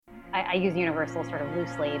I use universal sort of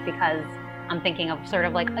loosely because I'm thinking of sort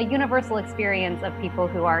of like a universal experience of people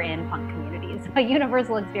who are in punk communities, a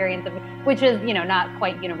universal experience of, which is, not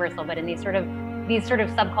quite universal, but in these sort of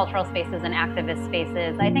subcultural spaces and activist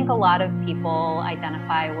spaces, I think a lot of people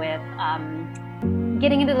identify with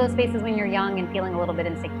getting into those spaces when you're young and feeling a little bit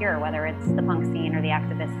insecure, whether it's the punk scene or the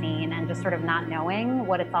activist scene, and just sort of not knowing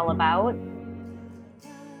what it's all about.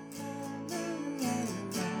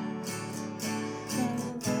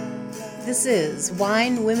 This is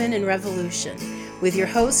Wine, Women, and Revolution with your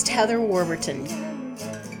host, Heather Warburton.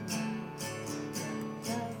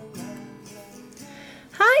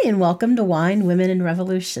 Hi, and welcome to Wine, Women, and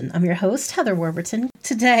Revolution. I'm your host, Heather Warburton.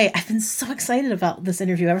 Today, I've been so excited about this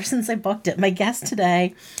interview ever since I booked it. My guest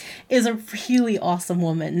today is a really awesome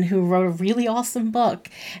woman who wrote a really awesome book.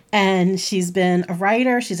 And she's been a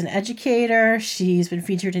writer, she's an educator, she's been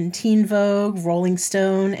featured in Teen Vogue, Rolling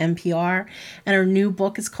Stone, NPR, and her new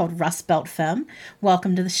book is called Belt Femme.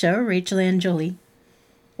 Welcome to the show, Raechel Anne Jolie.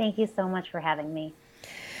 Thank you so much for having me.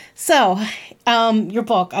 So, your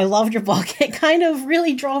book, I loved your book. It kind of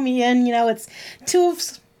really drew me in.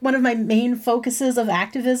 It's one of my main focuses of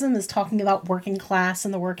activism is talking about working class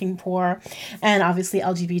and the working poor. And obviously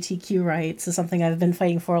LGBTQ rights is something I've been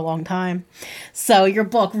fighting for a long time. So your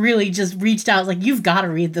book really just reached out, like, you've got to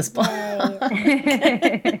read this book.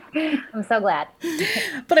 I'm so glad.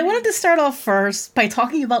 But I wanted to start off first by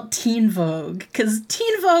talking about Teen Vogue. Because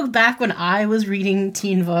Teen Vogue, back when I was reading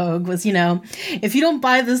Teen Vogue, was, if you don't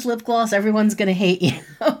buy this lip gloss, everyone's going to hate you.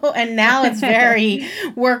 And now it's very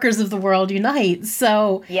workers of the world unite.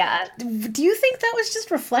 So yeah. Do you think that was just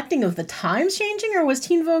reflecting of the times changing, or was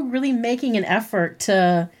Teen Vogue really making an effort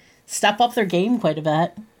to step up their game quite a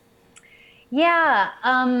bit? Yeah.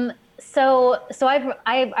 So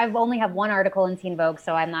I've only have one article in Teen Vogue,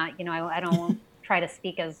 so I'm not, I don't try to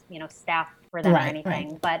speak as, staff for them or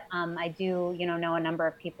anything. Right. But I do, know a number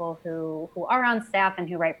of people who are on staff and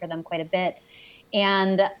who write for them quite a bit.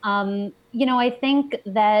 And, I think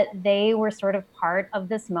that they were sort of part of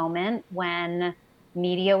this moment when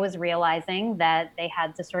media was realizing that they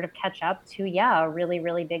had to sort of catch up to, a really,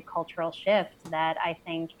 really big cultural shift that I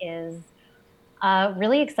think is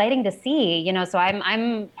really exciting to see. So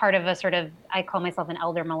I'm part of a sort of, I call myself an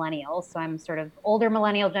elder millennial. So I'm sort of older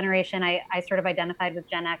millennial generation. I sort of identified with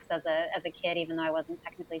Gen X as a kid, even though I wasn't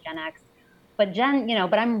technically Gen X. But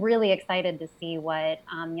but I'm really excited to see what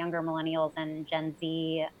younger millennials and Gen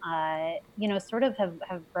Z, sort of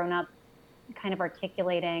have grown up kind of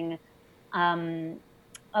articulating a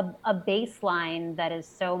baseline that is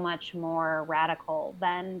so much more radical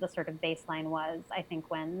than the sort of baseline was, I think,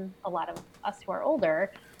 when a lot of us who are older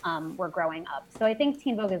were growing up. So I think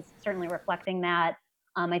Teen Vogue is certainly reflecting that.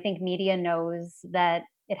 I think media knows that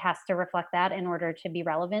it has to reflect that in order to be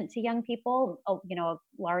relevant to young people,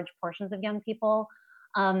 large portions of young people.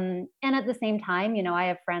 And at the same time, I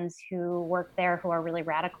have friends who work there who are really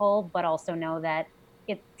radical, but also know that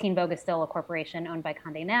Teen Vogue is still a corporation owned by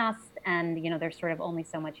Condé Nast, and there's sort of only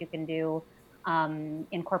so much you can do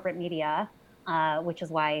in corporate media, which is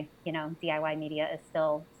why DIY media is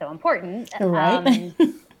still so important. Right.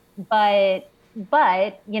 But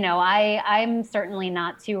I'm certainly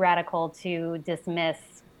not too radical to dismiss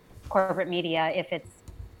corporate media if it's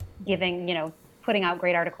putting out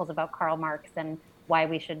great articles about Karl Marx and why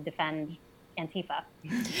we should defend Antifa.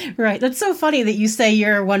 Right. That's so funny that you say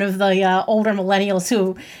you're one of the older millennials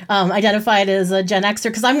who identified as a Gen Xer,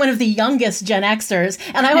 because I'm one of the youngest Gen Xers,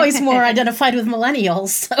 and I always more identified with millennials.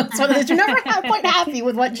 So it's one of those, you're never quite happy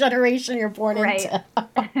with what generation you're born into. All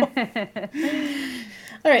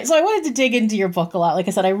right. So I wanted to dig into your book a lot. Like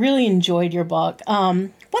I said, I really enjoyed your book.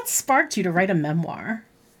 What sparked you to write a memoir?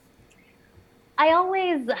 I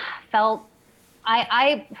always felt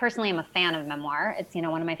I personally am a fan of memoir. It's,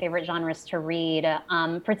 one of my favorite genres to read,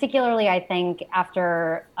 particularly, I think,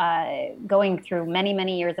 after going through many,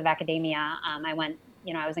 many years of academia. I went,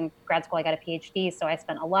 I was in grad school, I got a PhD, so I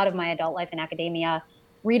spent a lot of my adult life in academia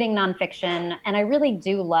reading nonfiction. And I really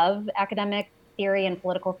do love academic theory and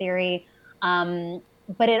political theory.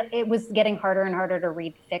 But it was getting harder and harder to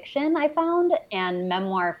read fiction, I found. And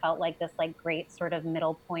memoir felt like this great sort of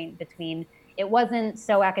middle point between, it wasn't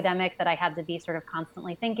so academic that I had to be sort of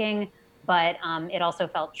constantly thinking, but it also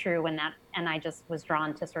felt true in that, and I just was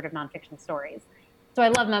drawn to sort of nonfiction stories. So I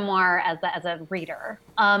love memoir as a reader.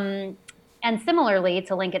 And similarly,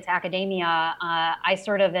 to link it to academia, I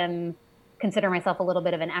sort of consider myself a little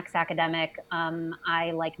bit of an ex-academic.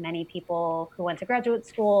 I, like many people who went to graduate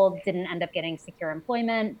school, didn't end up getting secure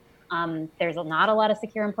employment. There's not a lot of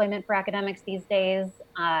secure employment for academics these days.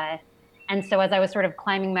 And so as I was sort of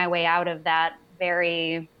climbing my way out of that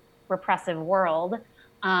very repressive world,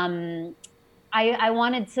 I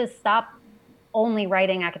wanted to stop only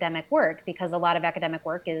writing academic work, because a lot of academic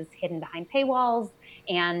work is hidden behind paywalls,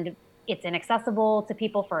 and it's inaccessible to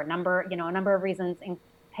people for a number of reasons, in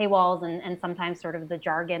paywalls and sometimes sort of the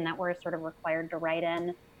jargon that we're sort of required to write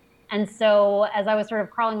in. And so as I was sort of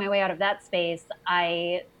crawling my way out of that space,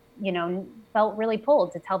 I, felt really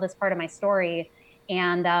pulled to tell this part of my story.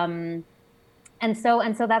 And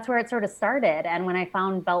so that's where it sort of started. And when I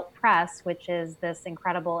found Belt Press, which is this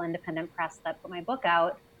incredible independent press that put my book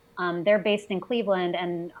out, they're based in Cleveland,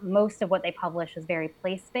 and most of what they publish is very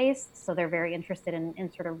place-based. So they're very interested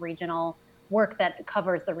in sort of regional work that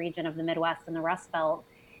covers the region of the Midwest and the Rust Belt.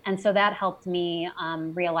 And so that helped me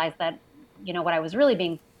realize that, what I was really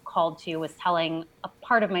being called to was telling a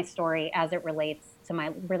part of my story as it related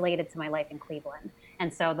to my life in Cleveland.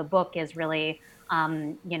 And so the book is really,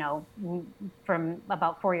 from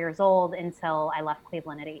about 4 years old until I left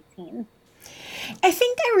Cleveland at 18. I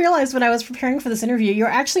think I realized when I was preparing for this interview, you're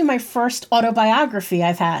actually my first autobiography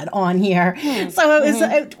I've had on here. So I was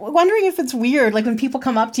wondering if it's weird, like when people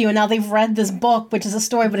come up to you and now they've read this book, which is a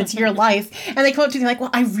story, but it's your life, and they come up to you like, well,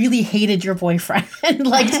 I really hated your boyfriend.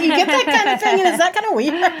 Like, do you get that kind of thing? And is that kind of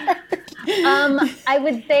weird? I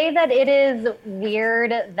would say that it is weird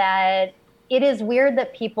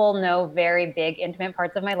that people know very big, intimate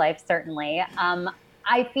parts of my life, certainly.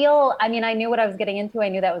 I knew what I was getting into. I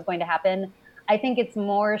knew that was going to happen. I think it's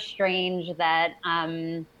more strange that,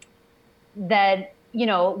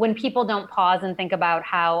 when people don't pause and think about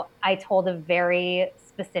how I told a very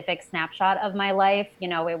specific snapshot of my life,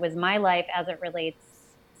 it was my life as it relates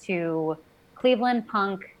to Cleveland,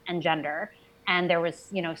 punk, and gender. And there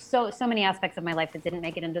was, so many aspects of my life that didn't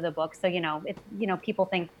make it into the book. So, people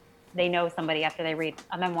think they know somebody after they read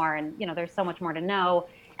a memoir, and, there's so much more to know.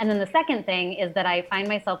 And then the second thing is that I find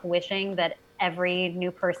myself wishing that every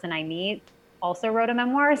new person I meet also wrote a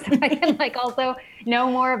memoir, so I can also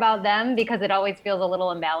know more about them, because it always feels a little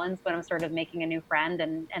imbalanced when I'm sort of making a new friend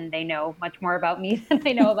and they know much more about me than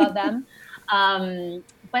they know about them.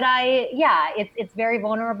 But it's very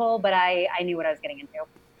vulnerable, but I knew what I was getting into.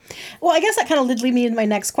 Well, I guess that kind of leads me into my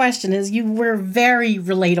next question is you were very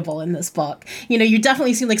relatable in this book. You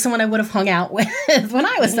definitely seem like someone I would have hung out with when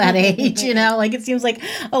I was that age, like it seems like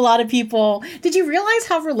a lot of people. Did you realize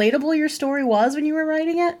how relatable your story was when you were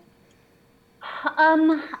writing it?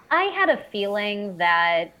 I had a feeling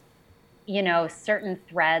that, certain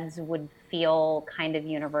threads would feel kind of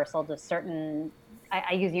universal to certain,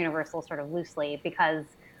 I use universal sort of loosely because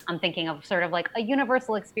I'm thinking of sort of like a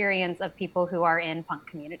universal experience of people who are in punk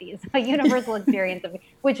communities, a universal experience of,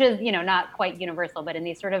 which is, not quite universal, but in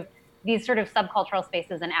these sort of subcultural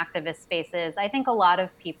spaces and activist spaces, I think a lot of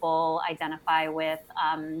people identify with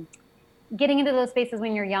getting into those spaces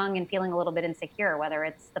when you're young and feeling a little bit insecure, whether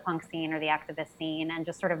it's the punk scene or the activist scene, and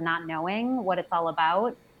just sort of not knowing what it's all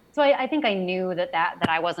about. So I think I knew that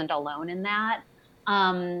I wasn't alone in that.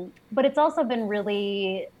 But it's also been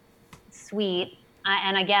really sweet.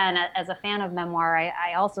 And again, as a fan of memoir,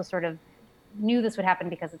 I also sort of knew this would happen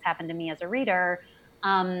because it's happened to me as a reader.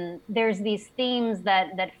 There's these themes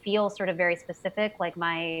that feel sort of very specific, like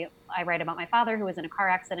I write about my father who was in a car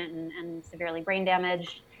accident and severely brain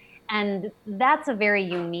damaged. And that's a very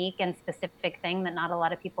unique and specific thing that not a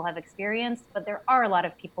lot of people have experienced, but there are a lot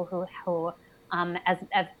of people who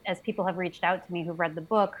as people have reached out to me who've read the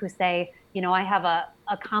book, who say, I have a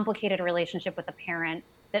complicated relationship with a parent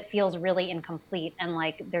that feels really incomplete, and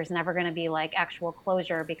like there's never going to be like actual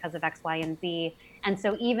closure because of X, Y, and Z. And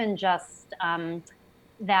so even just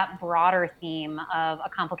that broader theme of a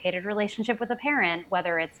complicated relationship with a parent,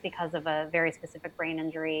 whether it's because of a very specific brain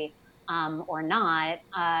injury or not,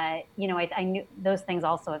 I knew those things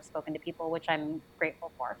also have spoken to people, which I'm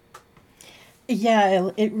grateful for.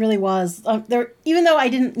 Yeah, it really was. Even though I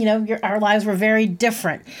didn't, our lives were very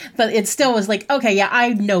different, but it still was like, okay, yeah, I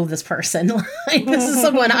know this person. Like, this is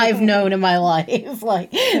someone I've known in my life.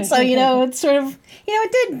 Like, so, it's sort of,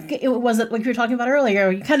 it wasn't like you were talking about earlier.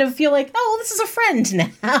 You kind of feel like, oh, this is a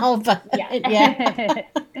friend now. But yeah.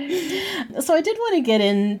 So I did want to get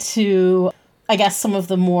into, I guess, some of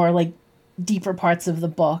the more like deeper parts of the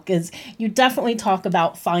book. Is you definitely talk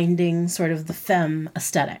about finding sort of the femme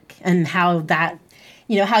aesthetic and how that,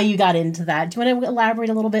 how you got into that. Do you want to elaborate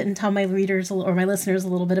a little bit and tell my readers or my listeners a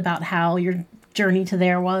little bit about how your journey to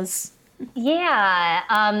there was?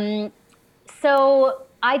 Yeah. So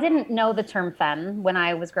I didn't know the term femme when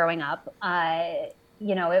I was growing up. And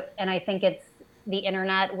I think the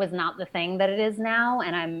internet was not the thing that it is now.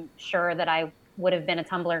 And I'm sure that I would have been a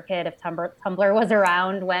Tumblr kid if Tumblr was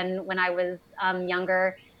around when I was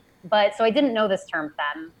younger. But so I didn't know this term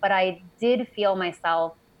femme, but I did feel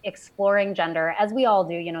myself exploring gender, as we all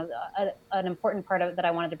do. An important part of that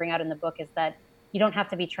I wanted to bring out in the book is that you don't have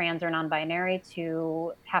to be trans or non-binary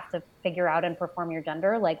to have to figure out and perform your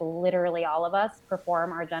gender. Like literally all of us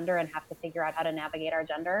perform our gender and have to figure out how to navigate our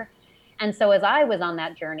gender. And so as I was on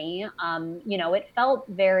that journey, it felt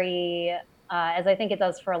very, as I think it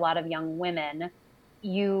does for a lot of young women,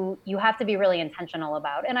 you have to be really intentional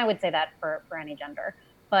about, and I would say that for any gender,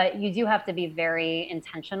 but you do have to be very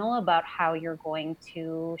intentional about how you're going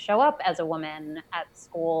to show up as a woman at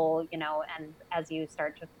school, and as you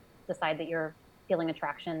start to decide that you're feeling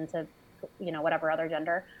attraction to, whatever other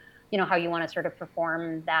gender, how you want to sort of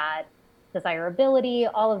perform that desirability,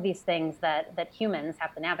 all of these things that humans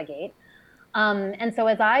have to navigate. And so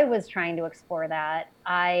as I was trying to explore that,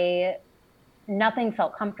 nothing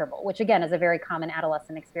felt comfortable, which again is a very common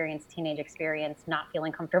adolescent experience, teenage experience. Not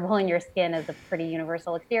feeling comfortable in your skin is a pretty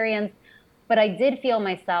universal experience. But I did feel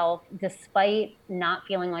myself, despite not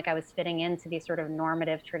feeling like I was fitting into these sort of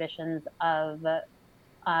normative traditions of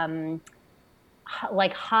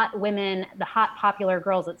like hot women, the hot popular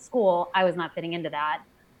girls at school, I was not fitting into that,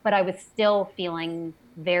 but I was still feeling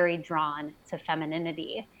very drawn to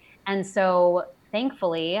femininity. And so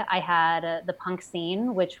thankfully I had the punk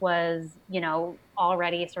scene, which was,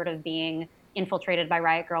 already sort of being infiltrated by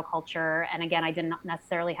riot girl culture. And again, I didn't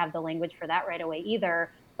necessarily have the language for that right away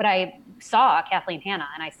either, but I saw Kathleen Hanna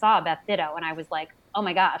and I saw Beth Ditto and I was like, oh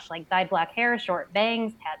my gosh, like dyed black hair, short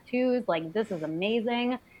bangs, tattoos, like this is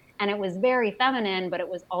amazing. And it was very feminine, but it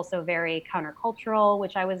was also very countercultural,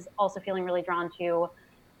 which I was also feeling really drawn to.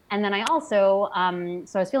 And then I also,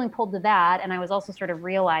 so I was feeling pulled to that. And I was also sort of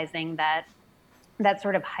realizing that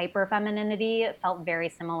sort of hyper femininity felt very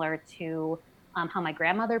similar to how my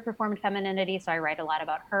grandmother performed femininity. So I write a lot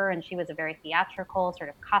about her, and she was a very theatrical, sort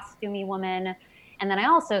of costumey woman. And then I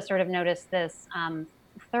also sort of noticed this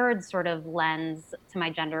third sort of lens to my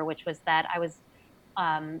gender, which was that I was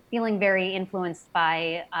feeling very influenced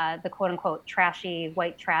by the quote unquote trashy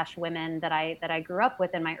white trash women that I grew up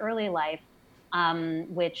with in my early life,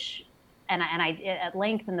 which, and I at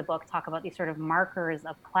length in the book talk about these sort of markers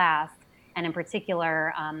of class, and in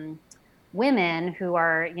particular, women who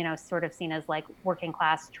are, sort of seen as like working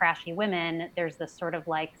class trashy women. There's this sort of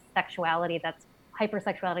like hypersexuality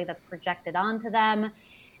that's projected onto them.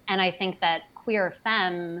 And I think that queer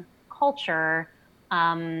femme culture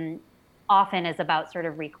often is about sort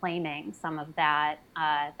of reclaiming some of that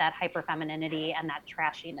hyper femininity and that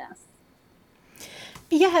trashiness.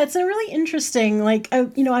 Yeah, it's a really interesting, one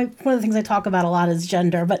of the things I talk about a lot is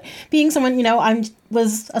gender, but being someone, I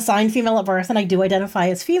was assigned female at birth and I do identify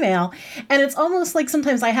as female. And it's almost like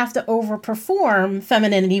sometimes I have to overperform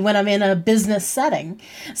femininity when I'm in a business setting.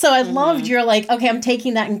 So I loved your okay, I'm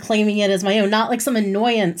taking that and claiming it as my own, not like some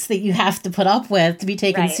annoyance that you have to put up with to be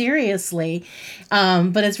taken seriously.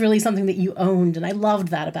 But it's really something that you owned. And I loved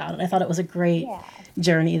that about it. I thought it was a great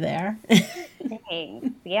journey there. Thanks.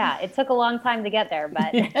 Yeah, it took a long time to get there,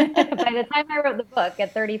 but by the time I wrote the book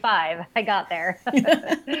at 35, I got there. Well,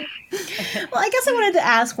 I guess I wanted to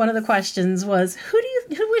ask, one of the questions was, who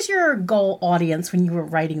was your goal audience when you were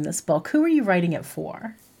writing this book? Who were you writing it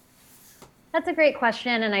for? That's a great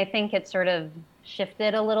question, and I think it sort of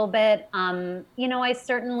shifted a little bit. I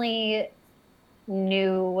certainly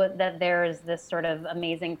knew that there's this sort of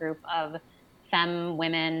amazing group of femme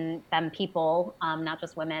women, femme people, not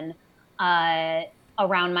just women,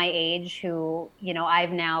 around my age who,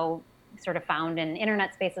 I've now sort of found in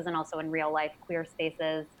internet spaces and also in real life queer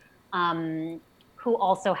spaces, who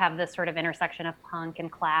also have this sort of intersection of punk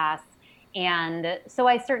and class. And so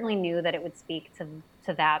I certainly knew that it would speak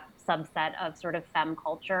to that subset of sort of femme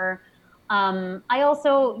culture. I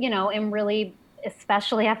also, am really,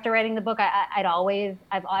 especially after writing the book, I've always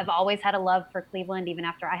had a love for Cleveland, even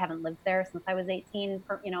after I haven't lived there since I was 18,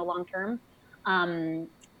 long term.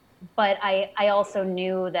 But I also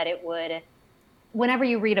knew that it would, whenever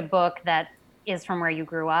you read a book that is from where you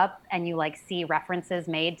grew up and you see references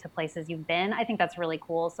made to places you've been, I think that's really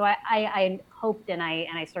cool. So I hoped and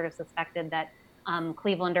I sort of suspected that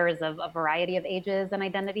Clevelanders of a variety of ages and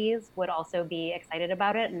identities would also be excited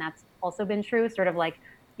about it. And that's also been true, sort of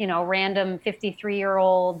random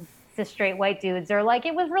 53-year-old cis straight white dudes are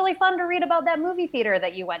it was really fun to read about that movie theater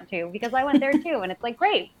that you went to because I went there too. And it's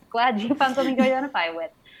great, glad you found something to identify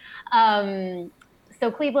with. So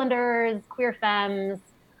Clevelanders, queer femmes,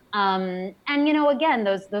 and again,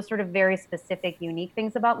 those sort of very specific, unique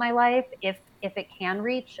things about my life. If it can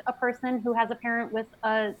reach a person who has a parent with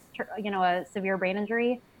a severe brain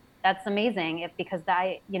injury, that's amazing. Because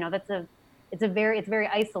it's very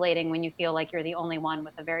isolating when you feel like you're the only one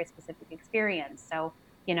with a very specific experience. So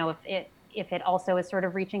if it also is sort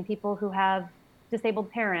of reaching people who have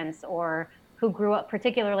disabled parents or who grew up,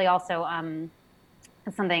 particularly also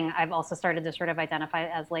something I've also started to sort of identify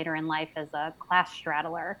as later in life as a class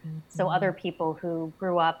straddler. Mm-hmm. So other people who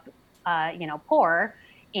grew up, poor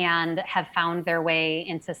and have found their way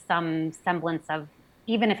into some semblance of,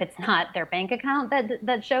 even if it's not their bank account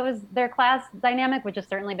that shows their class dynamic, which has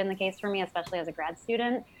certainly been the case for me, especially as a grad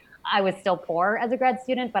student. I was still poor as a grad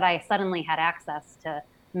student, but I suddenly had access to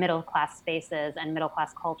middle class spaces and middle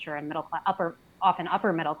class culture and often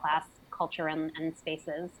upper middle class culture and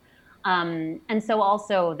spaces. And so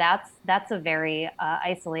also that's a very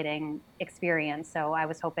isolating experience. So I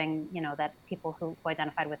was hoping, that people who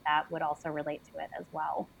identified with that would also relate to it as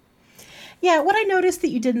well. Yeah, what I noticed that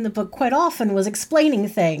you did in the book quite often was explaining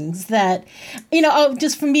things that,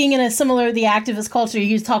 just from being in the activist culture,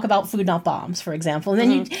 you talk about Food Not Bombs, for example, and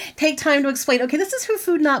then you take time to explain, okay, this is who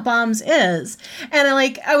Food Not Bombs is. And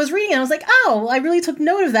I was reading and I was like, oh, I really took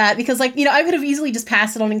note of that because I could have easily just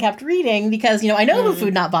passed it on and kept reading because, I know who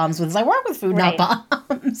Food Not Bombs was. I work with Food Not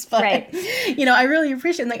Bombs. But, I really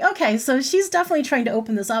appreciate it. Okay, so she's definitely trying to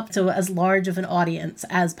open this up to as large of an audience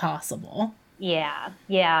as possible. Yeah.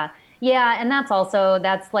 And that's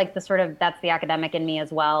the academic in me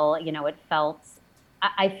as well.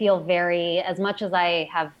 I feel very, as much as I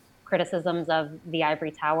have criticisms of the ivory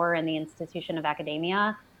tower and the institution of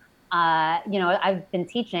academia, I've been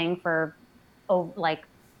teaching for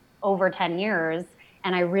over 10 years,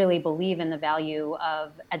 and I really believe in the value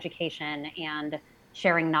of education and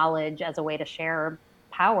sharing knowledge as a way to share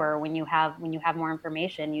power. When you have more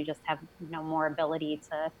information, you just have more ability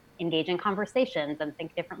to engage in conversations and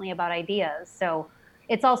think differently about ideas. So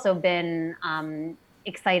it's also been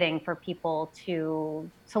exciting for people to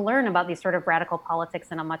learn about these sort of radical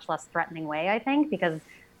politics in a much less threatening way, I think, because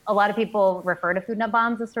a lot of people refer to Food Not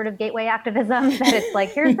Bombs as sort of gateway activism, that it's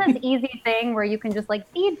like, here's this easy thing where you can just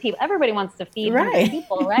feed people. Everybody wants to feed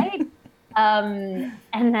people, right? And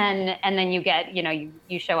then you get,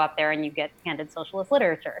 you show up there and you get handed socialist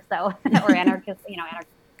literature. So, or anarchist.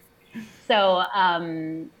 So,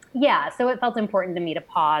 so it felt important to me to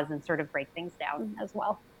pause and sort of break things down as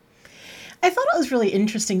well. I thought it was really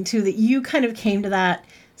interesting, too, that you kind of came to that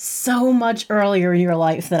so much earlier in your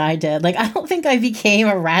life than I did. I don't think I became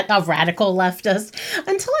a radical leftist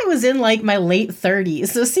until I was in my late 30s.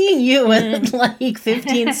 So seeing you at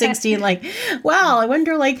 15, 16, wow, I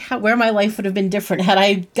wonder where my life would have been different had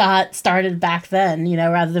I got started back then,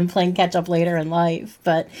 rather than playing catch up later in life.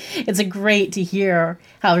 But it's great to hear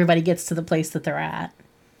how everybody gets to the place that they're at.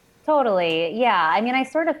 Totally. Yeah. I mean, I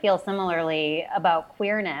sort of feel similarly about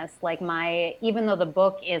queerness. Even though the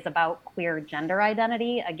book is about queer gender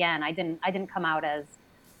identity, again, I didn't come out as,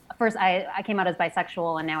 first I came out as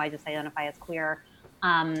bisexual, and now I just identify as queer,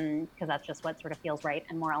 because that's just what sort of feels right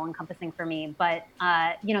and more all encompassing for me. But,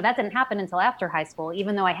 that didn't happen until after high school,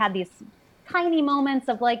 even though I had these tiny moments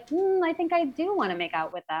of I think I do want to make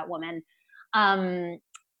out with that woman.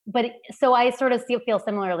 But so I sort of feel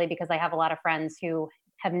similarly, because I have a lot of friends who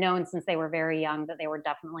have known since they were very young that they were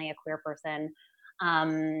definitely a queer person.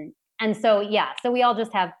 And so, so we all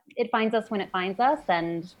just it finds us when it finds us.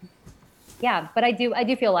 And but I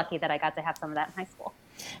do feel lucky that I got to have some of that in high school.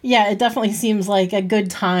 Yeah, it definitely seems like a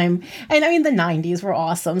good time. And I mean, the 90s were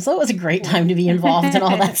awesome. So it was a great time to be involved in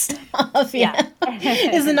all that stuff. Yeah.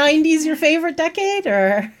 Is the 90s your favorite decade,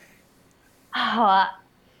 or? I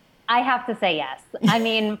have to say yes. I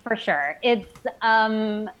mean, for sure. It's,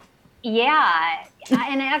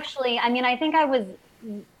 and actually, I mean, I think I was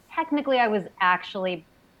actually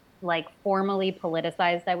formally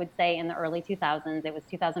politicized, I would say, in the early 2000s. It was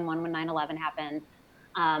 2001 when 9/11 happened.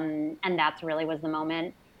 And that's really was the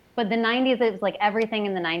moment. But the 90s, it was everything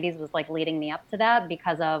in the 90s was leading me up to that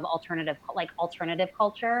because of alternative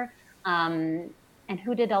culture. And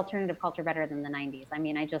who did alternative culture better than the 90s? I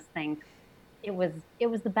mean, I just think it was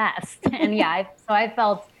the best. And I've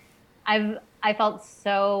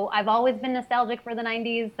always been nostalgic for the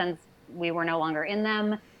 90s since we were no longer in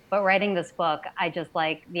them. But writing this book, I just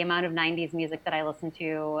the amount of 90s music that I listen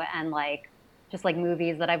to, and just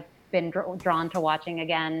movies that I've been drawn to watching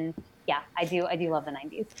again. Yeah, I do love the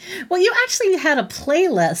 90s. Well, you actually had a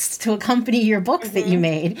playlist to accompany your book that you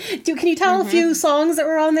made. Can you tell a few songs that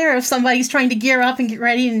were on there if somebody's trying to gear up and get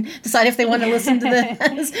ready and decide if they want to listen to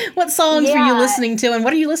this? What songs were you listening to, and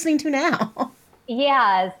what are you listening to now?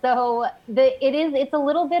 Yeah, so it's a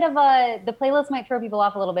little bit of the playlist might throw people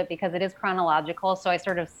off a little bit because it is chronological. So I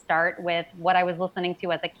sort of start with what I was listening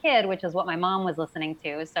to as a kid, which is what my mom was listening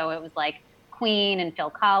to. So it was Queen and Phil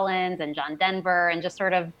Collins and John Denver, and just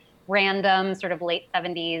sort of random sort of late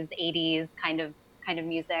 70s, 80s kind of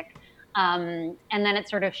music. And then it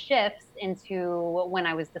sort of shifts into when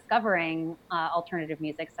I was discovering alternative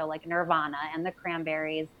music. So like Nirvana and the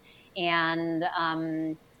Cranberries and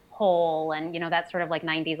Hole and, that sort of like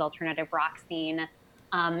 90s alternative rock scene.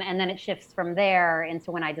 And then it shifts from there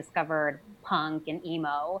into when I discovered punk and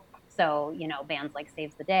emo. So, bands like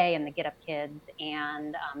Saves the Day and the Get Up Kids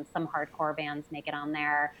and some hardcore bands make it on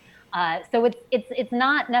there. So it's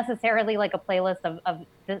not necessarily like a playlist of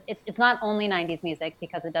it's not only 90s music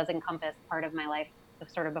because it does encompass part of my life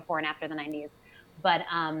sort of before and after the 90s, but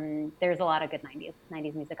there's a lot of good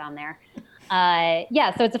 90s music on there.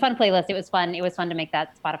 Yeah, so it's a fun playlist. It was fun to make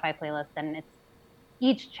that Spotify playlist, and it's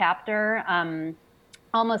each chapter.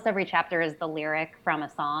 Almost every chapter is the lyric from a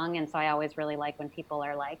song, and so I always really like when people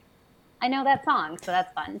are like, I know that song, so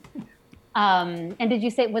that's fun. And did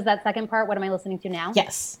you say, was that second part, what am I listening to now?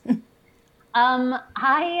 Yes.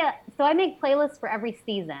 I make playlists for every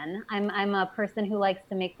season. I'm a person who likes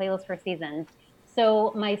to make playlists for seasons.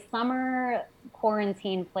 So my summer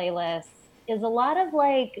quarantine playlist is a lot of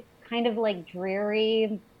like kind of like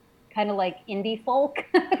dreary, kind of like indie folk,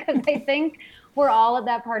 because I think we're all at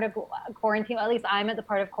that part of quarantine. At least I'm at the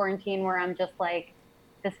part of quarantine where I'm just like,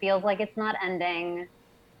 this feels like it's not ending,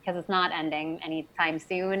 because it's not ending anytime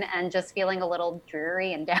soon, and just feeling a little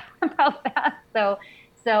dreary and down about that. So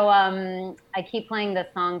I keep playing this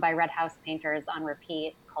song by Red House Painters on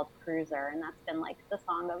repeat called Cruiser, and that's been like the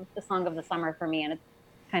song of the summer for me. And it's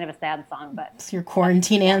kind of a sad song, but it's your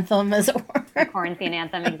quarantine anthem, as it were. Quarantine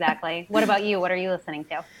anthem, exactly. What about you? What are you listening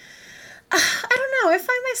to? I don't know. I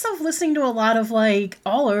find myself listening to a lot of like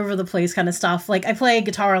all over the place kind of stuff. Like I play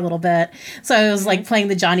guitar a little bit. So I was like playing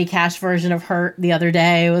the Johnny Cash version of Hurt the other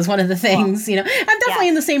day. It was one of the things, I'm definitely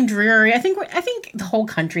in the same dreary. I think the whole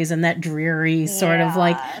country's in that dreary sort of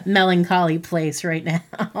like melancholy place right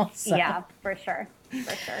now. So. Yeah, for sure.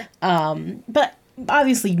 For sure. But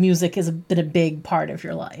obviously music has been a big part of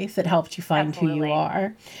your life. It helped you find who you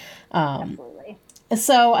are. Absolutely.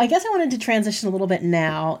 So I guess I wanted to transition a little bit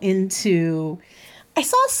now into, I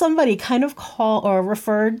saw somebody kind of call or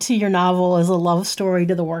referred to your novel as a love story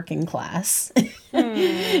to the working class. Do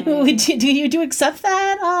you accept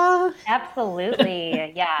that?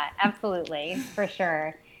 Absolutely. Yeah, absolutely. For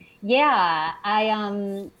sure. Yeah.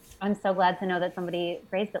 I'm so glad to know that somebody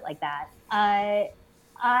phrased it like that. I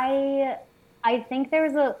think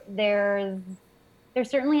there's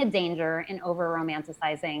certainly a danger in over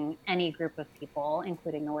romanticizing any group of people,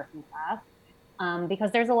 including the working class,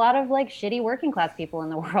 because there's a lot of like shitty working class people in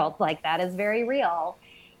the world. Like that is very real.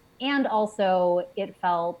 And also it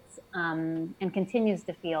felt and continues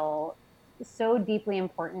to feel so deeply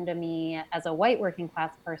important to me as a white working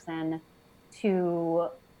class person to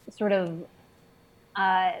sort of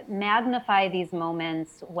magnify these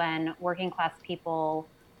moments when working class people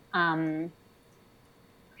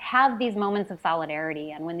have these moments of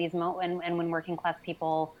solidarity, and when when working class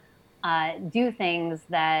people do things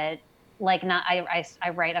that, like, not I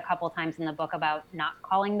write a couple of times in the book about not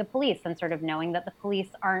calling the police and sort of knowing that the police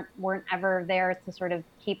weren't ever there to sort of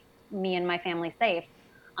keep me and my family safe.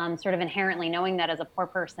 Sort of inherently knowing that as a poor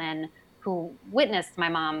person who witnessed my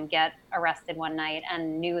mom get arrested one night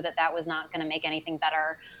and knew that that was not going to make anything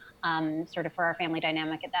better, sort of for our family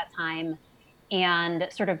dynamic at that time. And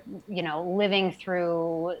sort of, living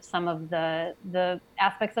through some of the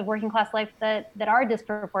aspects of working class life that are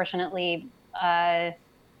disproportionately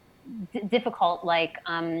difficult. Like,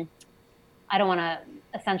 I don't want to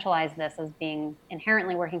essentialize this as being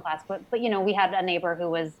inherently working class, but we had a neighbor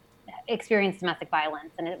who experienced domestic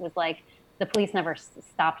violence, and it was like the police never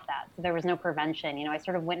stopped that. So there was no prevention. I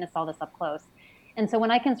sort of witnessed all this up close. And so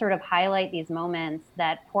when I can sort of highlight these moments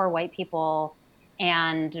that poor white people,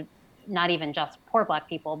 and not even just poor Black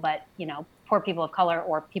people, but, poor people of color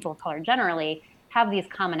or people of color generally, have these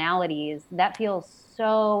commonalities, that feels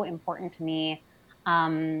so important to me.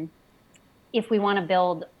 If we want to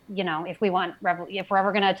build, if we're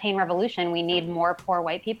ever going to attain revolution, we need more poor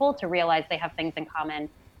white people to realize they have things in common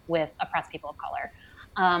with oppressed people of color.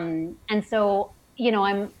 And so,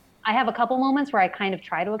 I have a couple moments where I kind of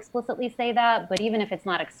try to explicitly say that, but even if it's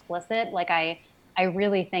not explicit, like I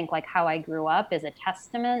really think like how I grew up is a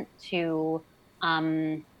testament to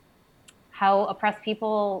what oppressed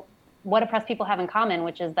people have in common,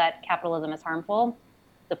 which is that capitalism is harmful,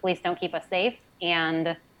 the police don't keep us safe,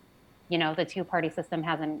 and the two-party system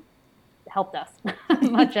hasn't helped us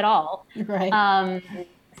much at all. Right.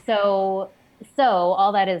 So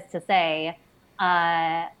all that is to say,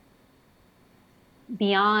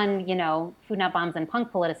 beyond food not bombs and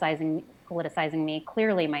punk politicizing me,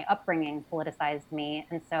 clearly my upbringing politicized me,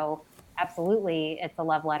 and so absolutely it's a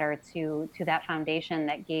love letter to that foundation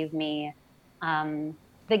that gave me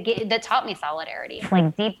that taught me solidarity,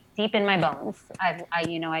 like deep in my bones.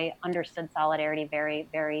 I understood solidarity very,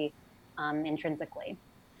 very intrinsically.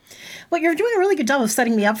 Well, you're doing a really good job of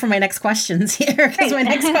setting me up for my next questions here, because my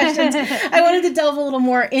next questions, I wanted to delve a little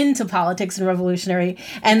more into politics and revolutionary,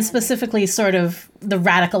 and specifically sort of the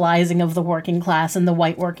radicalizing of the working class and the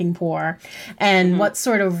white working poor, and what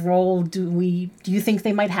sort of role do you think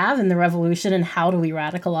they might have in the revolution, and how do we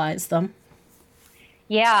radicalize them?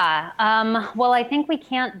 Yeah. Well, I think we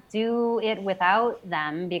can't do it without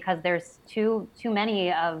them, because there's too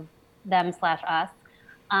many of them / us.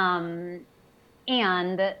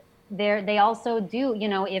 And they also do,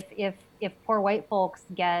 if poor white folks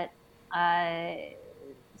get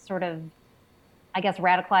sort of, I guess,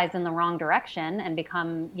 radicalized in the wrong direction and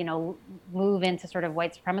become, move into sort of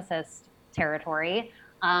white supremacist territory,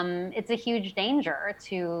 it's a huge danger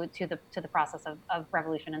to the process of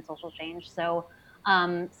revolution and social change. So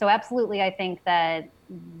absolutely, I think that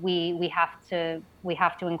we have to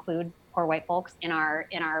include poor white folks in our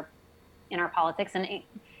politics.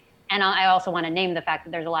 And I also want to name the fact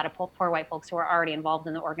that there's a lot of poor white folks who are already involved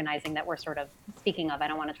in the organizing that we're sort of speaking of. I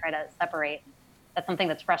don't want to try to separate. That's something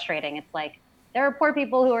that's frustrating. It's like, there are poor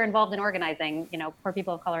people who are involved in organizing, poor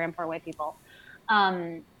people of color and poor white people.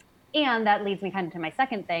 And that leads me kind of to my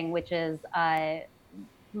second thing, which is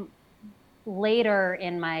later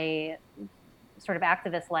in my sort of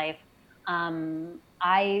activist life,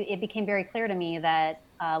 it became very clear to me that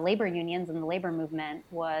labor unions and the labor movement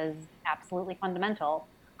was absolutely fundamental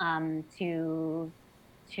to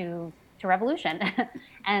revolution.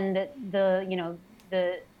 And I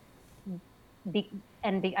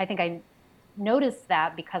think I noticed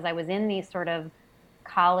that because I was in these sort of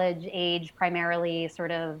college age, primarily sort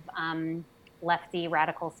of lefty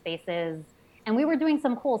radical spaces, and we were doing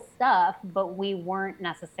some cool stuff, but we weren't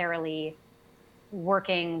necessarily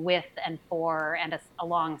working with and for and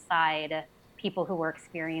alongside people who were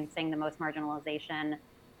experiencing the most marginalization.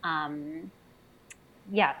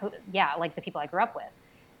 Like the people I grew up with.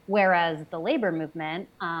 Whereas the labor movement,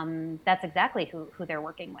 that's exactly who they're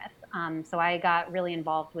working with. So I got really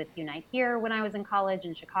involved with Unite Here when I was in college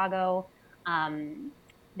in Chicago.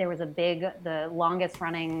 There was the longest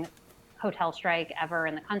running hotel strike ever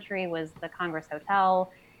in the country was the Congress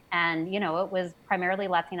Hotel. And, it was primarily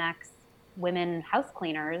Latinx women house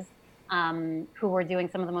cleaners who were doing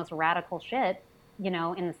some of the most radical shit, in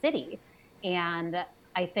the city. And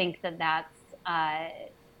I think that's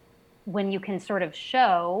when you can sort of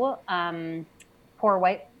show poor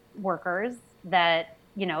white workers that,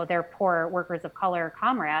 their poor workers of color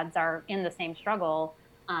comrades are in the same struggle,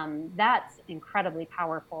 that's incredibly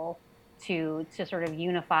powerful to sort of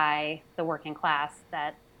unify the working class,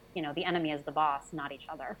 that, the enemy is the boss, not each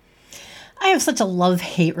other. I have such a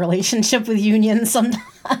love-hate relationship with unions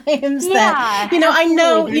sometimes that, I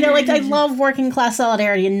know, like I love working class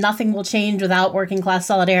solidarity and nothing will change without working class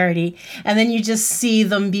solidarity. And then you just see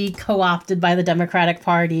them be co-opted by the Democratic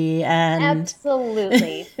Party and...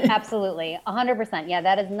 Absolutely. Absolutely. 100%. Yeah,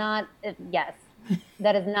 that is not, yes.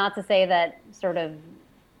 That is not to say that sort of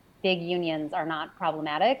big unions are not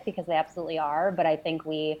problematic, because they absolutely are. But I think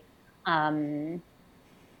we,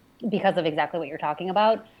 because of exactly what you're talking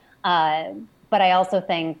about, but I also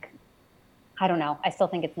think, I don't know, I still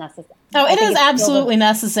think it's necessary. Oh, it is absolutely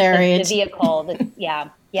necessary. The vehicle, yeah.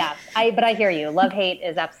 But I hear you. Love-hate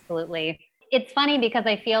is absolutely. It's funny because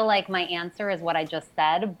I feel like my answer is what I just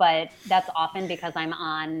said, but that's often because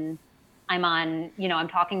I'm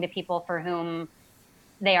talking to people for whom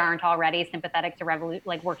they aren't already sympathetic to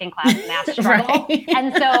working class mass struggle. Right.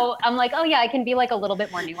 And so I'm like, oh yeah, I can be like a little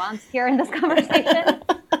bit more nuanced here in this conversation.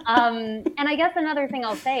 And I guess another thing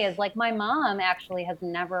I'll say is, like, my mom actually has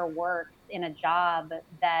never worked in a job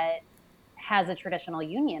that has a traditional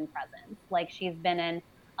union presence. Like, she's been in,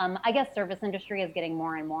 I guess service industry is getting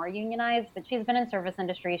more and more unionized, but she's been in service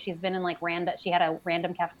industry. She's been in she had a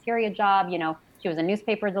random cafeteria job, she was a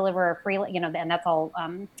newspaper deliverer, free, and that's all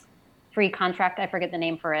free contract. I forget the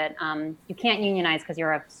name for it. You can't unionize because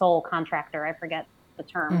you're a sole contractor. I forget the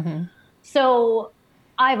term. Mm-hmm. So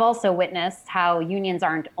I've also witnessed how unions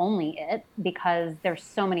aren't only it, because there's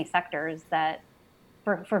so many sectors that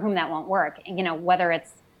for whom that won't work. Whether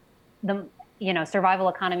it's the, survival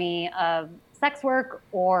economy of sex work,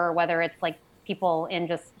 or whether it's like people in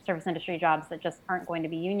just service industry jobs that just aren't going to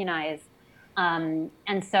be unionized. And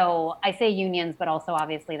so I say unions, but also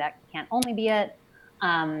obviously that can't only be it.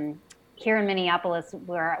 Here in Minneapolis,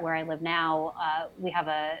 where I live now, we have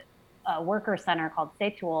a worker center called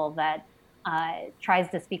Setool that tries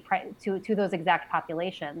to speak to those exact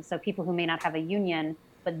populations. So people who may not have a union,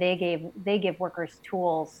 but they give workers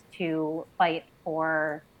tools to fight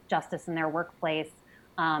for justice in their workplace,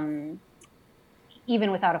 even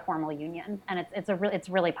without a formal union. And it's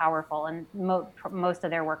really powerful. And most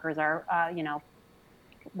of their workers are,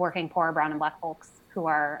 working poor brown and black folks who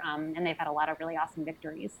are, and they've had a lot of really awesome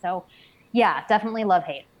victories. So yeah, definitely love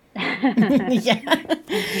hate. I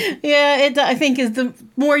think is the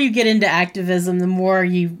more you get into activism, the more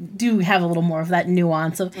you do have a little more of that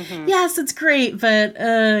nuance of yes, it's great, but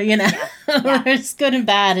there's good and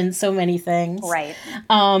bad in so many things. Right.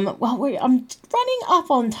 I'm running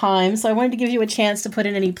up on time, so I wanted to give you a chance to put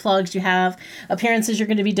in any plugs you have, appearances you're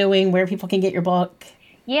going to be doing, where people can get your book.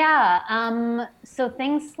 Yeah. So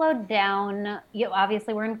things slowed down.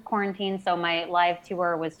 Obviously we're in quarantine, so my live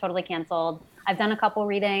tour was totally canceled. I've done a couple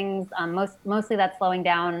readings. Mostly that's slowing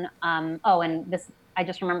down. And this, I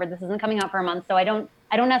just remembered this isn't coming out for a month, so I don't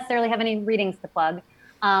necessarily have any readings to plug.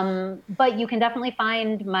 But you can definitely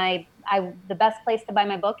find the best place to buy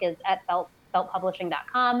my book is at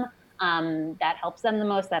beltpublishing.com. That helps them the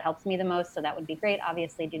most. That helps me the most. So that would be great.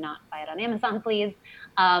 Obviously, do not buy it on Amazon, please.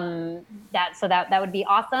 That would be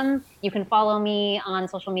awesome. You can follow me on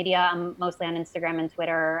social media. I'm mostly on Instagram and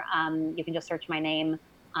Twitter. You can just search my name.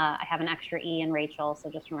 I have an extra E in Raechel, so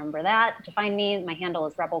just remember that. To find me, my handle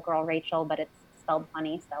is Rebel Girl Raechel, but it's spelled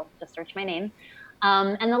funny, so just search my name.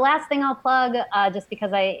 And the last thing I'll plug, just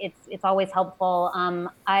because it's always helpful, I'm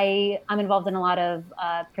involved in a lot of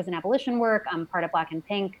prison abolition work. I'm part of Black and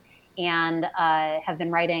Pink, and have been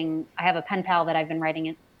writing. I have a pen pal that I've been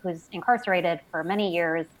writing who's incarcerated for many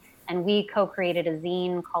years, and we co-created a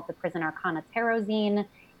zine called the Prison Arcana Tarot Zine.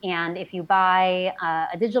 And if you buy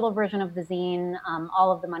a digital version of the zine,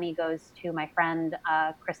 all of the money goes to my friend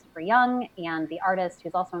Christopher Young and the artist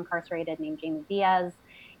who's also incarcerated named Jamie Diaz.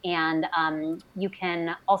 And you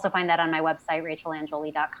can also find that on my website,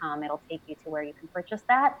 rachelanjolie.com. It'll take you to where you can purchase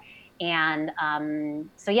that. And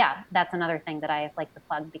so yeah, that's another thing that I like to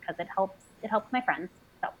plug because it helps my friends.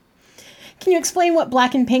 So. Can you explain what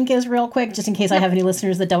Black and Pink is real quick, just in case I have any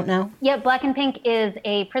listeners that don't know? Yeah, Black and Pink is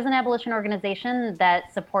a prison abolition organization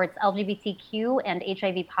that supports LGBTQ and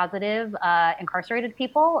HIV positive incarcerated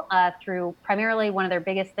people through primarily one of their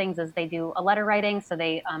biggest things is they do a letter writing. So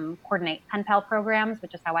they coordinate pen pal programs,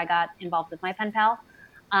 which is how I got involved with my pen pal.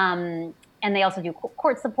 And they also do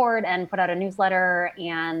court support and put out a newsletter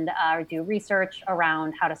and do research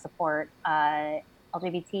around how to support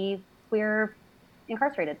LGBT queer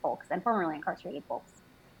incarcerated folks and formerly incarcerated folks.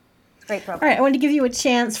 It's a great program. All right, I wanted to give you a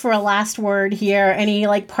chance for a last word here. Any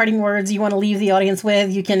parting words you want to leave the audience with?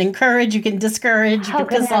 You can encourage, you can discourage, you can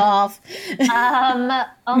piss off.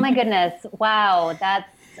 Oh my goodness. Wow. That's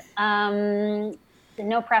no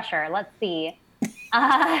pressure. Let's see.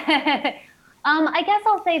 I guess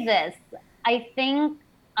I'll say this. I think,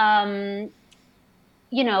 the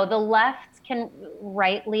left can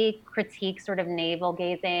rightly critique sort of navel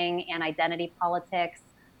gazing and identity politics.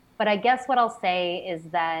 But I guess what I'll say is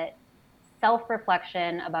that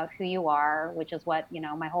self-reflection about who you are, which is what,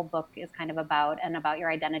 my whole book is kind of about, and about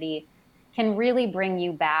your identity, can really bring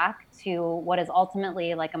you back to what is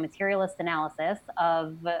ultimately like a materialist analysis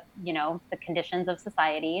of, the conditions of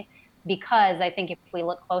society. Because I think if we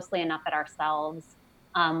look closely enough at ourselves,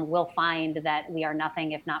 we'll find that we are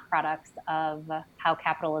nothing if not products of how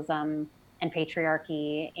capitalism and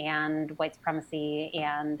patriarchy and white supremacy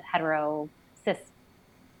and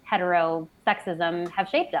heterosexism have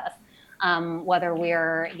shaped us, whether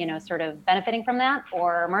we're, sort of benefiting from that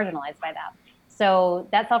or marginalized by that. So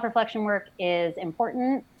that self-reflection work is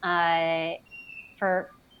important for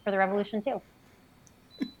the revolution too.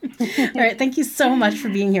 All right. Thank you so much for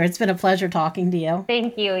being here. It's been a pleasure talking to you.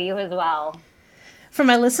 Thank you. You as well. For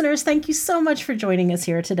my listeners, thank you so much for joining us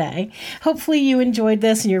here today. Hopefully you enjoyed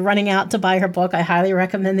this and you're running out to buy her book. I highly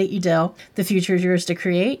recommend that you do. The future is yours to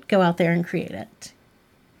create. Go out there and create it.